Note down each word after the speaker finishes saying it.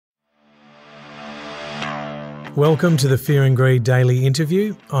Welcome to the Fear and Greed Daily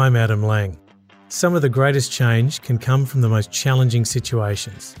Interview. I'm Adam Lang. Some of the greatest change can come from the most challenging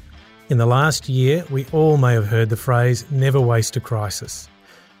situations. In the last year, we all may have heard the phrase, never waste a crisis.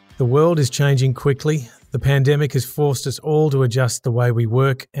 The world is changing quickly. The pandemic has forced us all to adjust the way we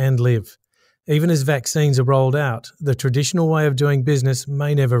work and live. Even as vaccines are rolled out, the traditional way of doing business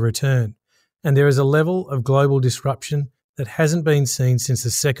may never return. And there is a level of global disruption that hasn't been seen since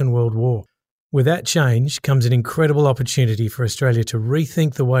the Second World War. With that change comes an incredible opportunity for Australia to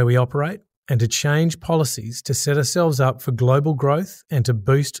rethink the way we operate and to change policies to set ourselves up for global growth and to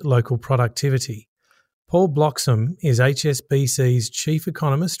boost local productivity. Paul Bloxham is HSBC's Chief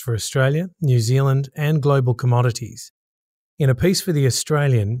Economist for Australia, New Zealand and global commodities. In a piece for The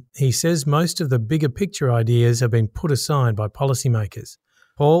Australian, he says most of the bigger picture ideas have been put aside by policymakers.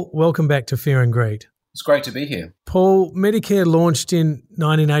 Paul, welcome back to Fear and Greed. It's great to be here. Paul, Medicare launched in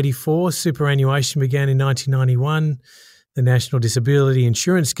 1984, superannuation began in 1991, the National Disability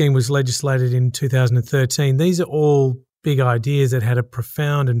Insurance Scheme was legislated in 2013. These are all big ideas that had a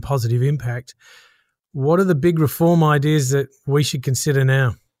profound and positive impact. What are the big reform ideas that we should consider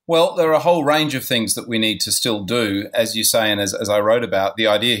now? Well, there are a whole range of things that we need to still do. As you say, and as I wrote about, the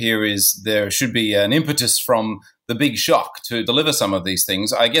idea here is there should be an impetus from the big shock to deliver some of these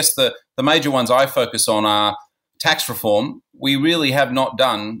things. I guess the major ones I focus on are tax reform. We really have not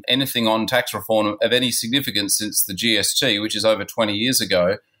done anything on tax reform of any significance since the GST, which is over 20 years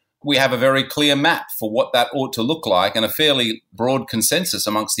ago. We have a very clear map for what that ought to look like and a fairly broad consensus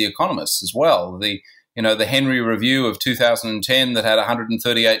amongst the economists as well. The Henry Review of 2010 that had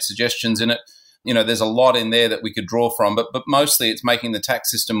 138 suggestions in it. There's a lot in there that we could draw from, but mostly it's making the tax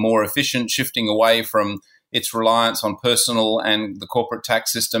system more efficient, shifting away from its reliance on personal and the corporate tax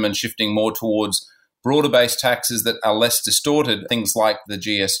system and shifting more towards broader-based taxes that are less distorted, things like the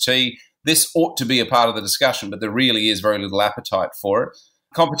GST. This ought to be a part of the discussion, but there really is very little appetite for it.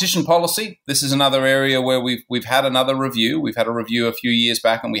 Competition policy, this is another area where we've had another review. We've had a review a few years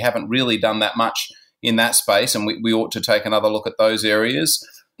back and we haven't really done that much in that space, and we ought to take another look at those areas.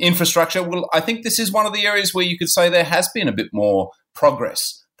 Infrastructure, well, I think this is one of the areas where you could say there has been a bit more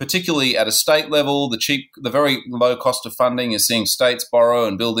progress, particularly at a state level. The very low cost of funding is seeing states borrow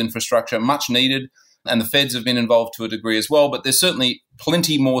and build infrastructure, much needed, and the feds have been involved to a degree as well, but there's certainly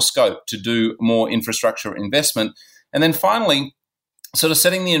plenty more scope to do more infrastructure investment. And then finally, sort of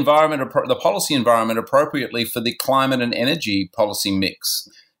setting the policy environment appropriately for the climate and energy policy mix.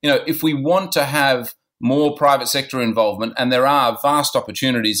 If we want to have more private sector involvement, and there are vast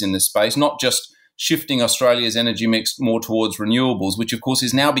opportunities in this space, not just shifting Australia's energy mix more towards renewables, which of course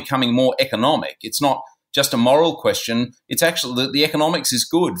is now becoming more economic. It's not just a moral question. It's actually the economics is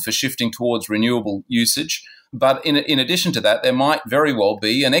good for shifting towards renewable usage. But in addition to that, there might very well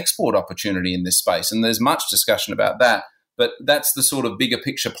be an export opportunity in this space. And there's much discussion about that. But that's the sort of bigger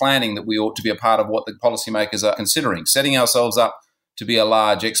picture planning that we ought to be a part of what the policymakers are considering, setting ourselves up to be a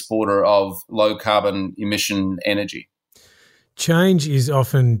large exporter of low carbon emission energy. Change is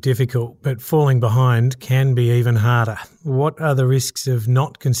often difficult, but falling behind can be even harder. What are the risks of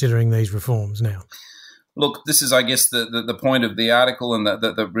not considering these reforms now? Look, this is, I guess, the point of the article, and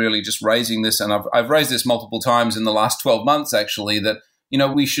the really just raising this, and I've raised this multiple times in the last 12 months, actually, that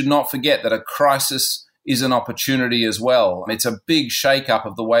we should not forget that a crisis is an opportunity as well. It's a big shake-up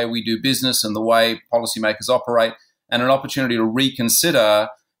of the way we do business and the way policymakers operate, and an opportunity to reconsider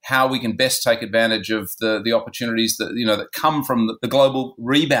how we can best take advantage of the opportunities that come from the global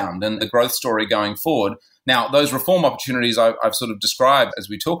rebound and the growth story going forward. Now, those reform opportunities I've sort of described as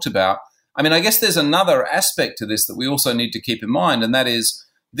we talked about. I mean, I guess there's another aspect to this that we also need to keep in mind, and that is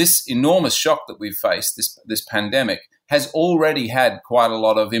this enormous shock that we've faced, this pandemic, has already had quite a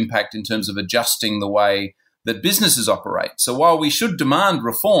lot of impact in terms of adjusting the way that businesses operate. So while we should demand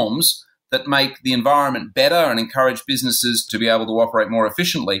reforms that make the environment better and encourage businesses to be able to operate more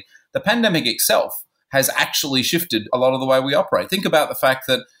efficiently, the pandemic itself has actually shifted a lot of the way we operate. Think about the fact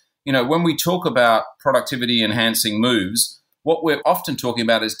that, when we talk about productivity enhancing moves, what we're often talking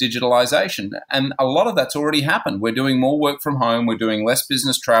about is digitalization. And a lot of that's already happened. We're doing more work from home. We're doing less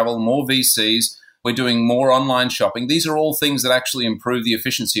business travel, more VCs. We're doing more online shopping. These are all things that actually improve the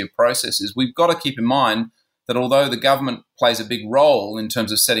efficiency of processes. We've got to keep in mind that although the government plays a big role in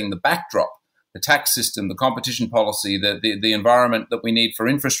terms of setting the backdrop, the tax system, the competition policy, the environment that we need for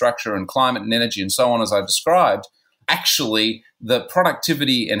infrastructure and climate and energy and so on, as I described, actually the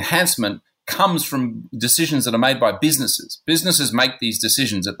productivity enhancement comes from decisions that are made by businesses. Businesses make these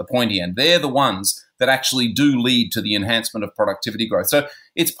decisions at the pointy end. They're the ones that actually do lead to the enhancement of productivity growth. So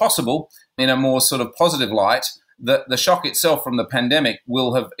it's possible, in a more sort of positive light, that the shock itself from the pandemic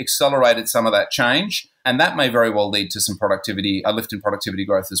will have accelerated some of that change. And that may very well lead to some productivity, a lift in productivity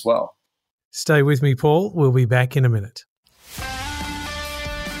growth as well. Stay with me, Paul. We'll be back in a minute.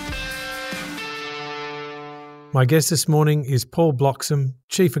 My guest this morning is Paul Bloxham,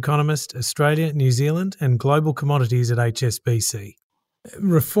 Chief Economist, Australia, New Zealand and Global Commodities at HSBC.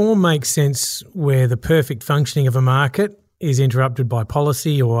 Reform makes sense where the perfect functioning of a market is interrupted by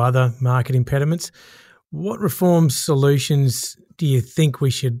policy or other market impediments. What reform solutions do you think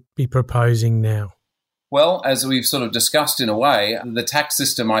we should be proposing now? Well, as we've sort of discussed in a way, the tax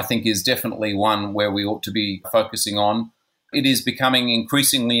system, I think, is definitely one where we ought to be focusing on. It is becoming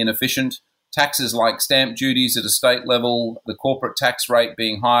increasingly inefficient. Taxes like stamp duties at a state level, the corporate tax rate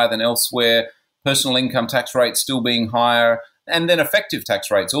being higher than elsewhere, personal income tax rates still being higher, and then effective tax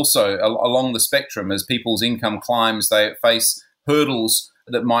rates also along the spectrum. As people's income climbs, they face hurdles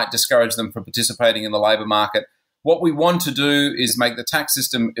that might discourage them from participating in the labour market. What we want to do is make the tax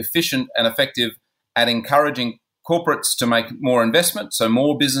system efficient and effective at encouraging corporates to make more investment, so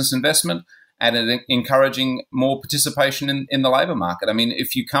more business investment, and at encouraging more participation in the labour market. I mean,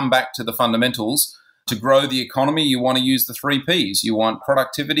 if you come back to the fundamentals, to grow the economy, you want to use the 3 Ps. You want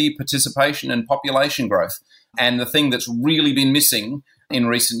productivity, participation, and population growth. And the thing that's really been missing in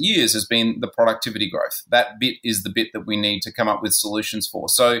recent years has been the productivity growth. That bit is the bit that we need to come up with solutions for.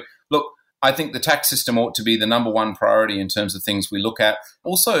 So, look, I think the tax system ought to be the number one priority in terms of things we look at.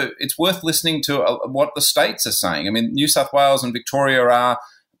 Also, it's worth listening to what the states are saying. I mean, New South Wales and Victoria are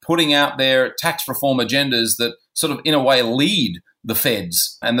putting out their tax reform agendas that sort of, in a way, lead the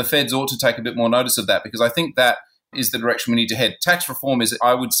feds. And the feds ought to take a bit more notice of that, because I think that is the direction we need to head. Tax reform is,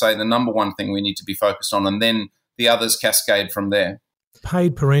 I would say, the number one thing we need to be focused on, and then the others cascade from there.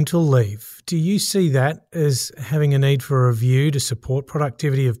 Paid parental leave. Do you see that as having a need for a review to support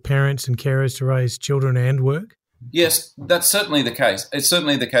productivity of parents and carers to raise children and work? Yes, that's certainly the case. It's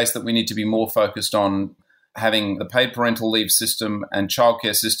certainly the case that we need to be more focused on having the paid parental leave system and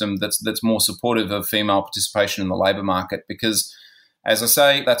childcare system that's more supportive of female participation in the labour market, because, as I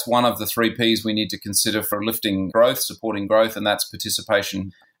say, that's one of the 3 Ps we need to consider for lifting growth, supporting growth, and that's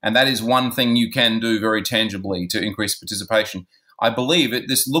participation. And that is one thing you can do very tangibly to increase participation. I believe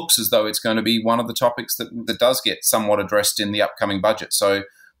this looks as though it's going to be one of the topics that does get somewhat addressed in the upcoming budget. So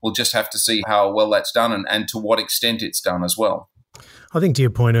we'll just have to see how well that's done and to what extent it's done as well. I think to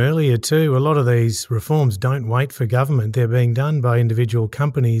your point earlier too, a lot of these reforms don't wait for government. They're being done by individual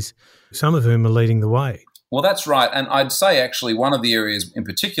companies, some of whom are leading the way. Well, that's right. And I'd say actually one of the areas in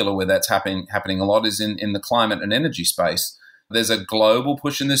particular where that's happening a lot is in the climate and energy space. There's a global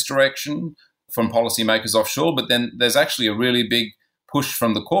push in this direction from policymakers offshore, but then there's actually a really big push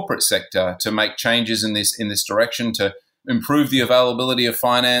from the corporate sector to make changes in this direction, to improve the availability of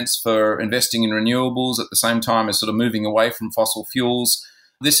finance for investing in renewables at the same time as sort of moving away from fossil fuels.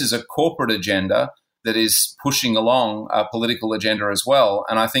 This is a corporate agenda that is pushing along a political agenda as well.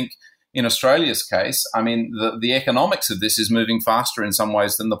 And I think in Australia's case, I mean, the economics of this is moving faster in some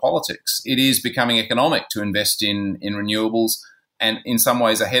ways than the politics. It is becoming economic to invest in renewables, and in some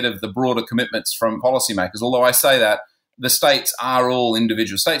ways ahead of the broader commitments from policymakers. Although I say that, the states are all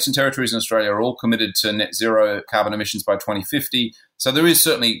individual states and territories in Australia are all committed to net zero carbon emissions by 2050. So there is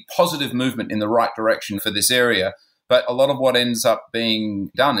certainly positive movement in the right direction for this area. But a lot of what ends up being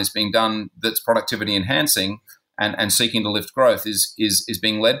done that's productivity enhancing and seeking to lift growth is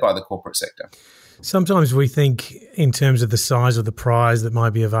being led by the corporate sector. Sometimes we think in terms of the size of the prize that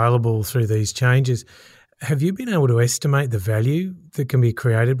might be available through these changes. Have you been able to estimate the value that can be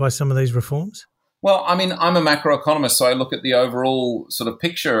created by some of these reforms? Well, I mean, I'm a macroeconomist, so I look at the overall sort of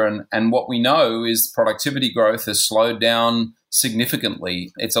picture, and what we know is productivity growth has slowed down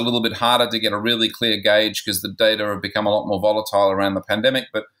significantly. It's a little bit harder to get a really clear gauge because the data have become a lot more volatile around the pandemic,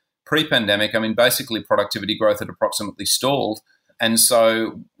 but pre-pandemic, I mean, basically productivity growth had approximately stalled. And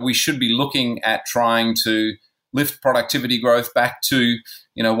so we should be looking at trying to lift productivity growth back to,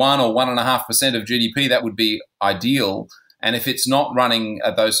 1 or 1.5% of GDP. That would be ideal. And if it's not running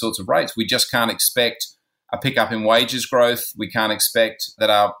at those sorts of rates, we just can't expect a pickup in wages growth. We can't expect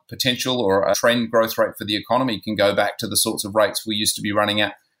that our potential or a trend growth rate for the economy can go back to the sorts of rates we used to be running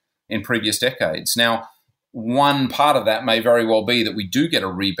at in previous decades. Now, one part of that may very well be that we do get a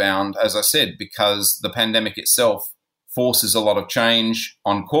rebound, as I said, because the pandemic itself forces a lot of change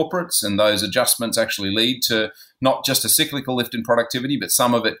on corporates, and those adjustments actually lead to not just a cyclical lift in productivity, but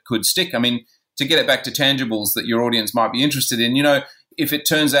some of it could stick. I mean, to get it back to tangibles that your audience might be interested in, if it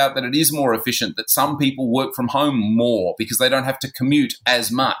turns out that it is more efficient, that some people work from home more because they don't have to commute as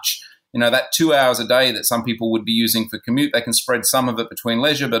much, that 2 hours a day that some people would be using for commute, they can spread some of it between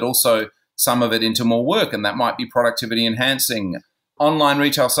leisure, but also some of it into more work, and that might be productivity enhancing. online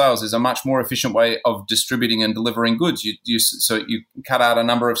retail sales is a much more efficient way of distributing and delivering goods. So you cut out a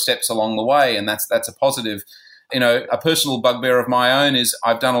number of steps along the way, and that's a positive. A personal bugbear of my own is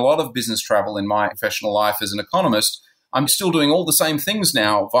I've done a lot of business travel in my professional life as an economist. I'm still doing all the same things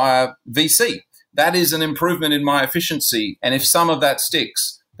now via VC. That is an improvement in my efficiency. And if some of that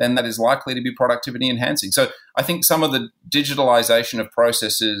sticks, then that is likely to be productivity enhancing. So I think some of the digitalization of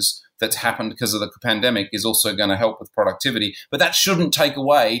processes that's happened because of the pandemic is also going to help with productivity. But that shouldn't take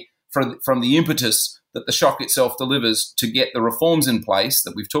away from the impetus that the shock itself delivers to get the reforms in place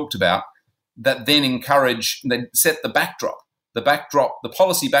that we've talked about that then set the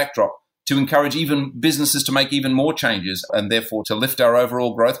policy backdrop to encourage even businesses to make even more changes and therefore to lift our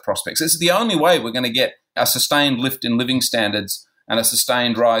overall growth prospects. This is the only way we're going to get a sustained lift in living standards and a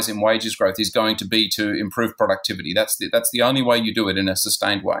sustained rise in wages growth is going to be to improve productivity. That's the only way you do it in a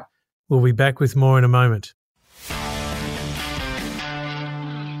sustained way. We'll be back with more in a moment.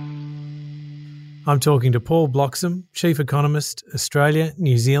 I'm talking to Paul Bloxham, Chief Economist, Australia,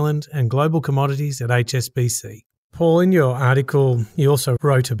 New Zealand and Global Commodities at HSBC. Paul, in your article, you also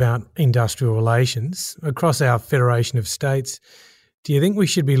wrote about industrial relations across our Federation of States. Do you think we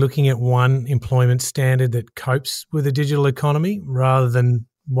should be looking at one employment standard that copes with a digital economy rather than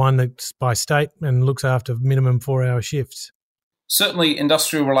one that's by state and looks after minimum 4-hour shifts? Certainly,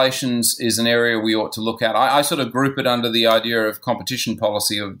 industrial relations is an area we ought to look at. I sort of group it under the idea of competition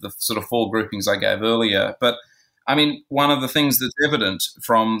policy of the sort of 4 groupings I gave earlier. But, I mean, one of the things that's evident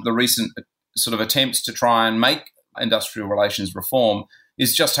from the recent sort of attempts to try and make industrial relations reform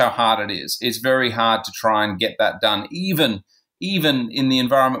is just how hard it is. It's very hard to try and get that done, even in the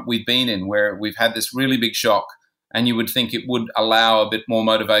environment we've been in, where we've had this really big shock, and you would think it would allow a bit more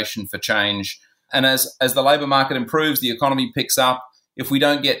motivation for change. And as the labour market improves, the economy picks up. If we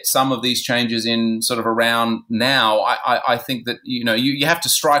don't get some of these changes in sort of around now, I think that you have to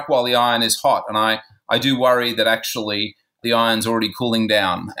strike while the iron is hot. And I do worry that actually the iron's already cooling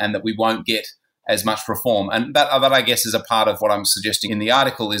down and that we won't get as much reform. And that I guess is a part of what I'm suggesting in the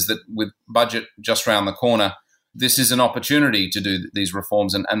article, is that with budget just around the corner, this is an opportunity to do these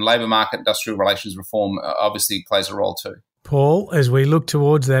reforms, and labour market industrial relations reform obviously plays a role too. Paul, as we look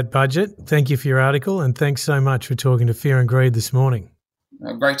towards that budget, thank you for your article and thanks so much for talking to Fear and Greed this morning.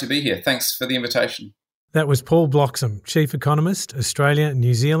 Great to be here. Thanks for the invitation. That was Paul Bloxham, Chief Economist, Australia,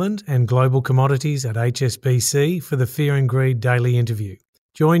 New Zealand and Global Commodities at HSBC for the Fear and Greed Daily Interview.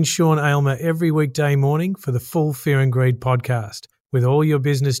 Join Sean Aylmer every weekday morning for the full Fear and Greed podcast with all your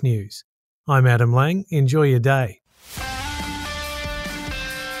business news. I'm Adam Lang. Enjoy your day.